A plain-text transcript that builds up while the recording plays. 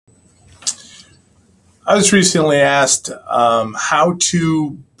I was recently asked how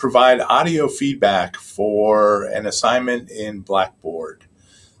to provide audio feedback for an assignment in Blackboard.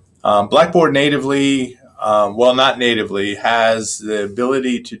 Blackboard natively, well, not natively, has the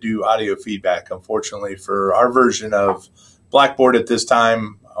ability to do audio feedback. Unfortunately, for our version of Blackboard at this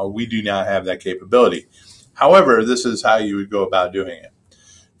time, we do not have that capability. However, this is how you would go about doing it.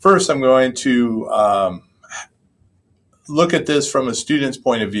 First, I'm going to look at this from a student's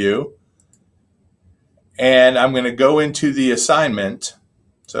point of view. And I'm going to go into the assignment.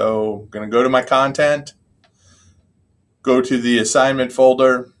 So I'm going to go to my content, go to the assignment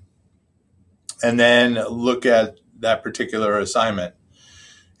folder, and then look at that particular assignment.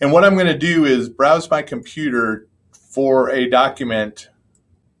 And what I'm going to do is browse my computer for a document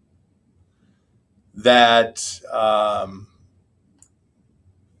that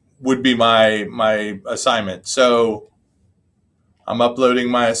would be my assignment. So I'm uploading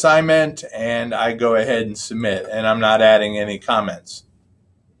my assignment and I go ahead and submit, and I'm not adding any comments.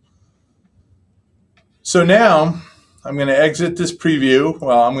 So now I'm going to exit this preview.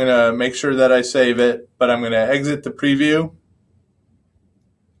 Well, I'm going to make sure that I save it, but I'm going to exit the preview.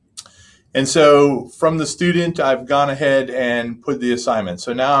 And so from the student, I've gone ahead and put the assignment.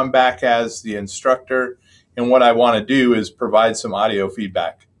 So now I'm back as the instructor, and what I want to do is provide some audio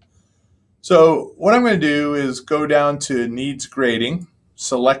feedback. So what I'm going to do is go down to Needs Grading,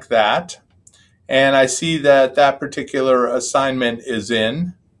 select that, and I see that that particular assignment is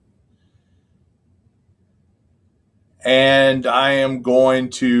in. And I am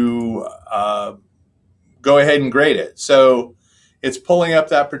going to go ahead and grade it. So it's pulling up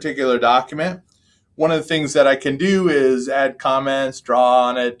that particular document. One of the things that I can do is add comments, draw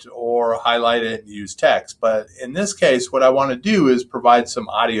on it, or highlight it and use text. But in this case, what I want to do is provide some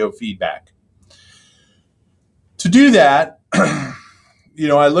audio feedback. To do that, I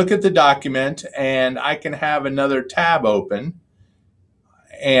look at the document and I can have another tab open.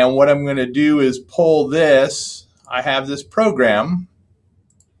 And what I'm going to do is pull this. I have this program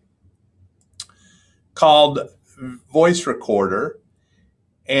called Voice Recorder,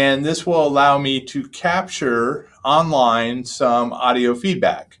 and this will allow me to capture online some audio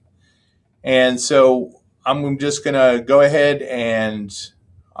feedback. And so I'm just going to go ahead and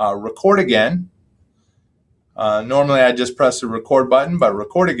record again. Normally I just press the record button, but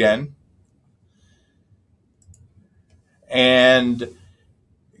record again. And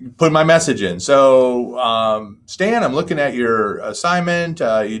put my message in. So, Stan, I'm looking at your assignment.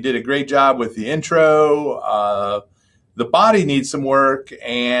 You did a great job with the intro. The body needs some work,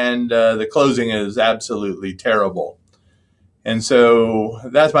 and the closing is absolutely terrible. And so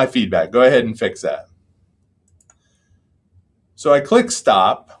that's my feedback. Go ahead and fix that. So I click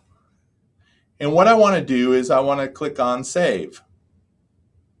stop. And what I want to do is I want to click on save.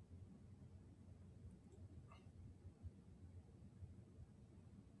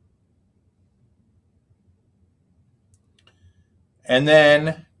 And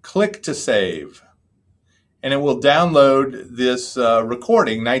then click to save. And it will download this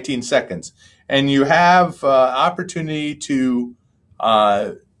recording, 19 seconds. And you have opportunity to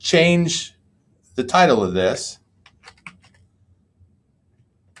change the title of this.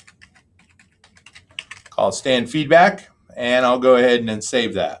 Call it Stand Feedback, and I'll go ahead and then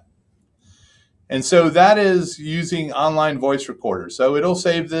save that. And so that is using online voice recorder. So it'll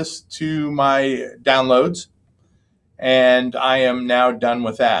save this to my downloads, and I am now done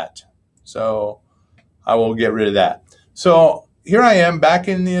with that. So I will get rid of that. So here I am back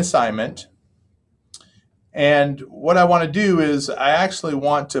in the assignment. And what I want to do is I actually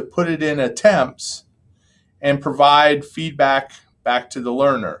want to put it in attempts and provide feedback back to the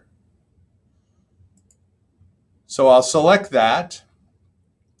learner. So I'll select that,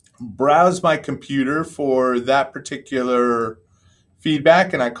 browse my computer for that particular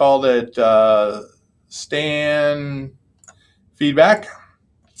feedback, and I called it Stan Feedback.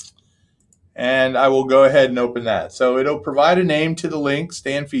 And I will go ahead and open that. So it'll provide a name to the link,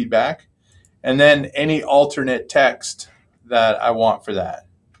 Stan Feedback, and then any alternate text that I want for that.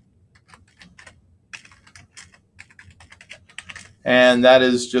 And that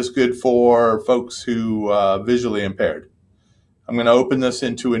is just good for folks who are visually impaired. I'm going to open this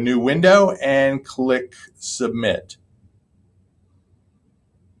into a new window and click Submit.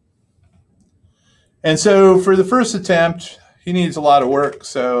 And so for the first attempt, he needs a lot of work,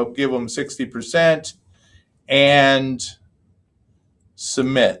 so give him 60% and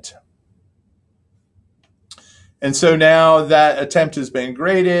submit. And so now that attempt has been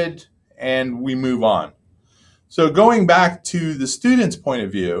graded and we move on. So going back to the student's point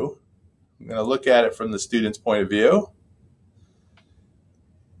of view, I'm going to look at it from the student's point of view.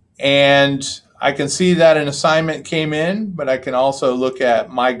 And I can see that an assignment came in, but I can also look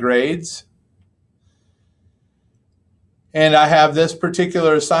at my grades. And I have this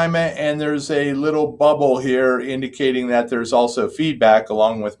particular assignment, and there's a little bubble here indicating that there's also feedback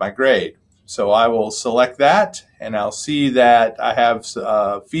along with my grade. So I will select that, and I'll see that I have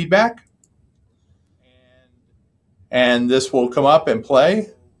feedback. And this will come up and play.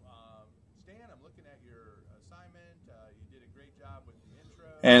 Stan, I'm looking at your assignment. You did a great job with the intro.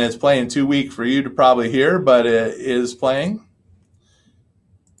 And it's playing too weak for you to probably hear, but it is playing.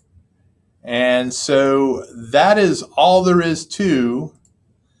 And so that is all there is to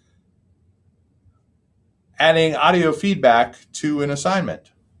adding audio feedback to an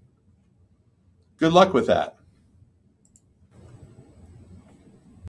assignment. Good luck with that.